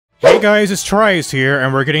Hey guys, it's TRIZE here,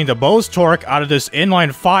 and we're getting the most torque out of this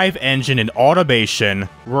Inline 5 engine in automation.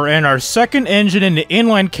 We're in our second engine in the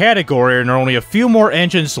Inline category, and there are only a few more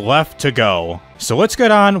engines left to go. So let's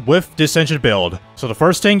get on with this engine build. So the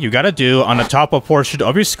first thing you gotta do on the top up portion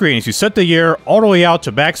of your screen is you set the year all the way out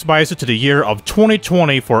to maximize it to the year of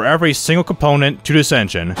 2020 for every single component to this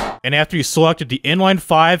engine. And after you selected the Inline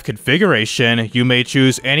 5 configuration, you may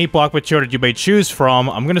choose any block material that you may choose from.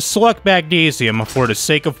 I'm gonna select magnesium for the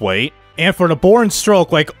sake of weight. And for the bore and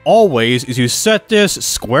stroke, like always, is you set this,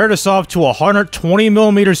 square this off to 120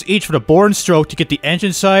 millimeters each for the bore and stroke to get the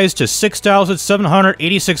engine size to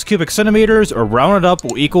 6,786 cubic centimeters, or rounded up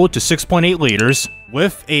will equal to 6.8 liters,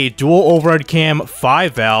 with a dual overhead cam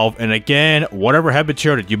 5 valve, and again, whatever head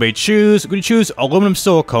material that you may choose, I'm going to choose aluminum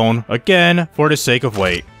silicone, again, for the sake of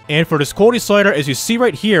weight. And for this quality slider, as you see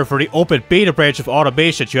right here, for the open beta branch of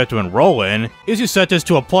automation that you have to enroll in, is you set this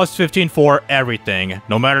to a +15 for everything.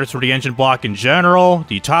 No matter it's for the engine block in general,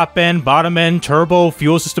 the top end, bottom end, turbo,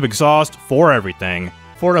 fuel system exhaust, for everything.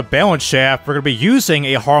 For the balance shaft, we're going to be using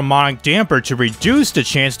a harmonic damper to reduce the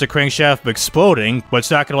chance of the crankshaft exploding, but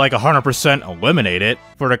it's not going to like 100% eliminate it.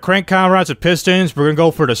 For the crank conrods and pistons, we're going to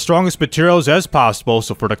go for the strongest materials as possible.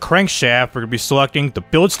 So for the crankshaft, we're going to be selecting the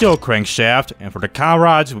billet steel crankshaft, and for the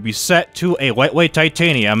conrods, we'll be set to a lightweight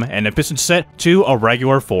titanium, and the piston set to a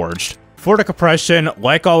regular forged. For the compression,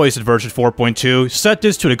 like always in version 4.2, set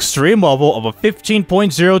this to an extreme level of a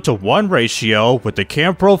 15.0 to 1 ratio, with the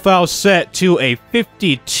cam profile set to a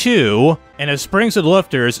 52, and the springs and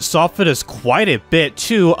lifters soften this quite a bit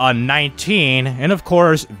to a 19, and of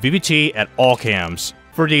course, VVT at all cams.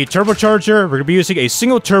 For the turbocharger, we're going to be using a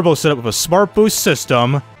single turbo setup with a smart boost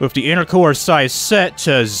system, with the intercooler size set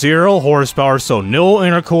to 0 horsepower, so no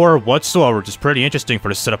intercooler whatsoever, which is pretty interesting for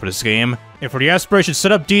the setup of this game. And for the aspiration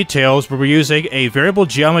setup details, we're using a variable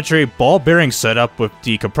geometry ball bearing setup with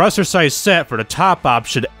the compressor size set for the top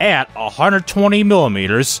option at 120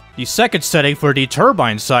 millimeters. The second setting for the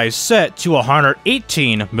turbine size set to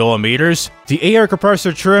 118 millimeters. The air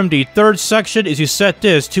compressor trim, the third section, is you set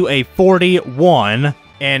this to a 41.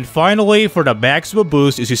 And finally, for the maximum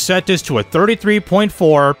boost, is you set this to a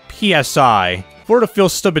 33.4 PSI. For the fuel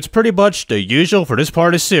system, it's pretty much the usual for this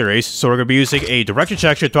part of the series, so we're going to be using a direct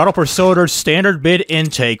injection throttle per cylinder standard mid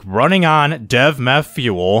intake running on dev meth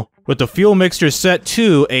fuel, with the fuel mixture set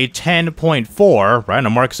to a 10.4, right on the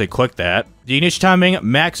mark as I click that. The initial timing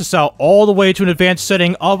maxes out all the way to an advanced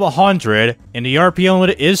setting of 100, and the RPM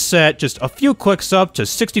limit is set just a few clicks up to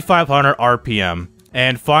 6,500 RPM.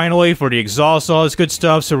 And finally, for the exhaust, all this good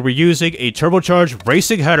stuff, so we're using a turbocharged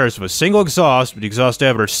racing headers with a single exhaust, with the exhaust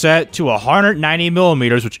diameter set to 190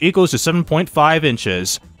 millimeters, which equals to 7.5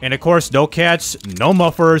 inches. And of course, no cats, no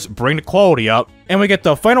mufflers, bring the quality up. And we get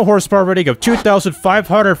the final horsepower rating of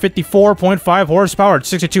 2,554.5 horsepower at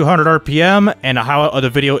 6,200 RPM. And the highlight of the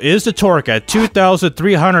video is the torque at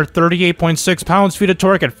 2,338.6 pounds-feet of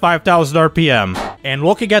torque at 5,000 RPM. And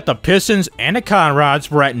looking at the pistons and the conrods,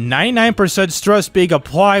 we're at 99% stress being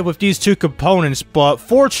applied with these two components. But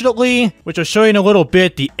fortunately, which I'll show you in a little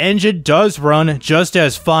bit, the engine does run just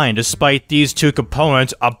as fine despite these two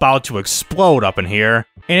components about to explode up in here.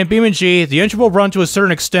 And in BeamNG, the engine will run to a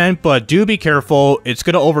certain extent, but do be careful, it's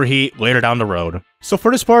going to overheat later down the road. So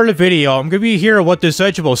for this part of the video, I'm going to be here what this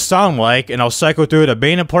engine will sound like, and I'll cycle through the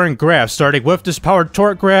main important graphs, starting with this power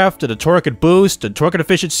torque graph, to the torque and boost, the torque and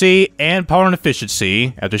efficiency, and power and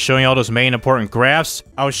efficiency. After showing all those main important graphs,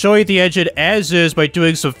 I'll show you the engine as is by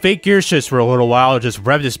doing some fake gear shifts for a little while, just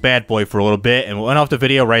rev this bad boy for a little bit, and we'll end off the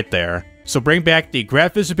video right there. So bring back the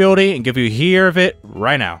graph visibility and give you a hear of it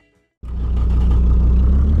right now.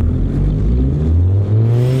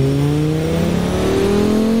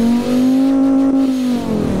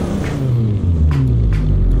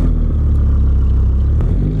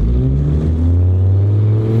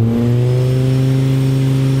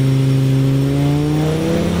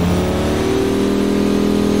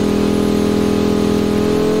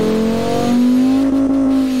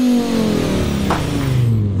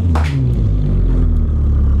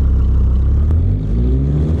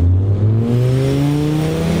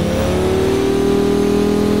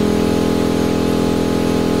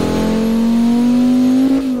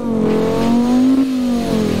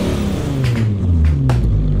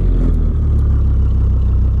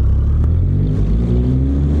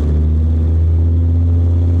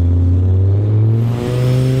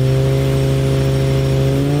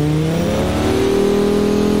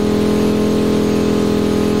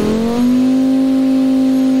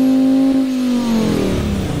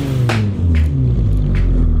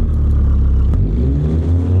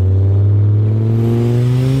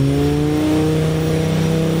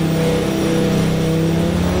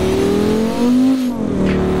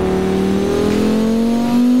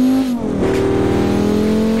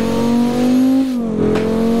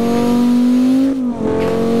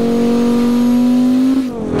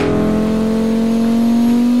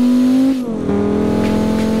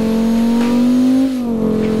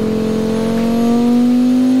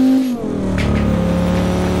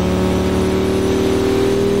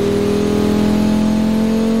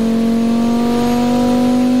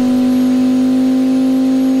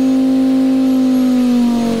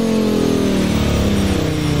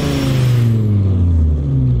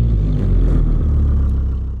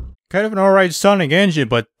 kind of an alright sounding engine,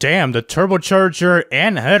 but damn, the turbocharger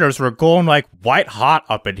and headers were going like white hot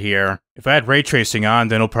up in here. If I had ray tracing on,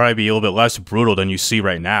 then it'll probably be a little bit less brutal than you see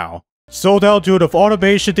right now. So that'll do it of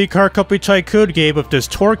automation the car company Tycoon gave with this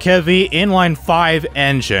torque-heavy inline 5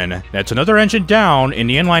 engine. That's another engine down in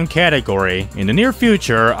the inline category. In the near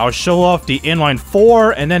future, I'll show off the inline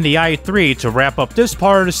 4 and then the i3 to wrap up this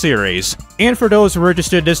part of the series. And for those who are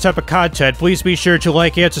interested in this type of content, please be sure to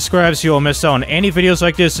like and subscribe so you won't miss out on any videos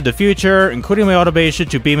like this in the future, including my automation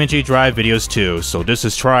to BeamNG drive videos too. So this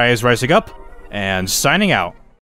is TRIZE rising up, and signing out.